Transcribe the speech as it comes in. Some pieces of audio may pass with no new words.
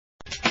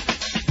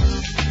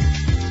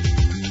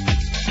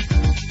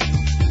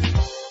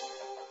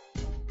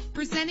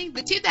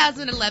Presenting the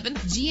 2011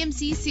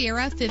 GMC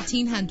Sierra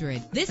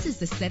 1500. This is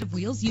the set of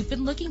wheels you've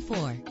been looking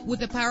for,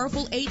 with a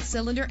powerful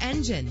 8-cylinder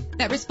engine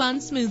that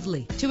responds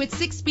smoothly to its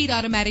 6-speed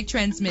automatic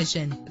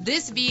transmission.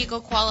 This vehicle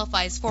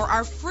qualifies for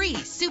our free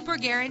Super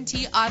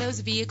Guarantee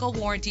Autos Vehicle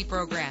Warranty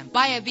Program.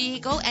 Buy a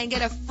vehicle and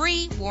get a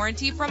free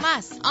warranty from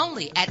us,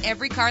 only at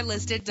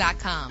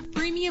everycarlisted.com.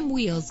 Premium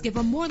wheels give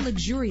a more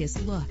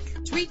luxurious look.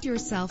 Treat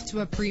yourself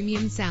to a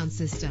premium sound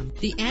system.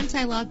 The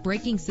anti-lock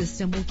braking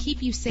system will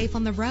keep you safe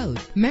on the road.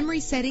 Memory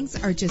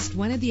settings are just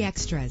one of the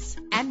extras.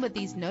 And with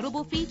these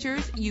notable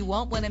features, you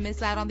won't want to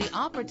miss out on the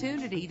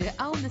opportunity to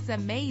own this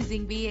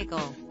amazing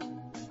vehicle.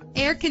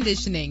 Air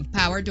conditioning,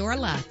 power door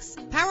locks,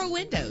 power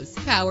windows,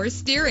 power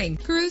steering,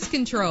 cruise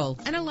control,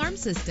 an alarm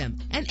system,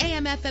 an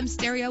AM/FM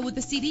stereo with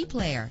a CD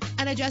player,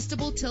 an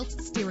adjustable tilt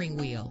steering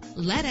wheel.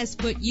 Let us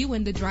put you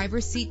in the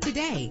driver's seat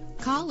today.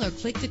 Call or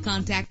click to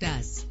contact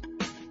us.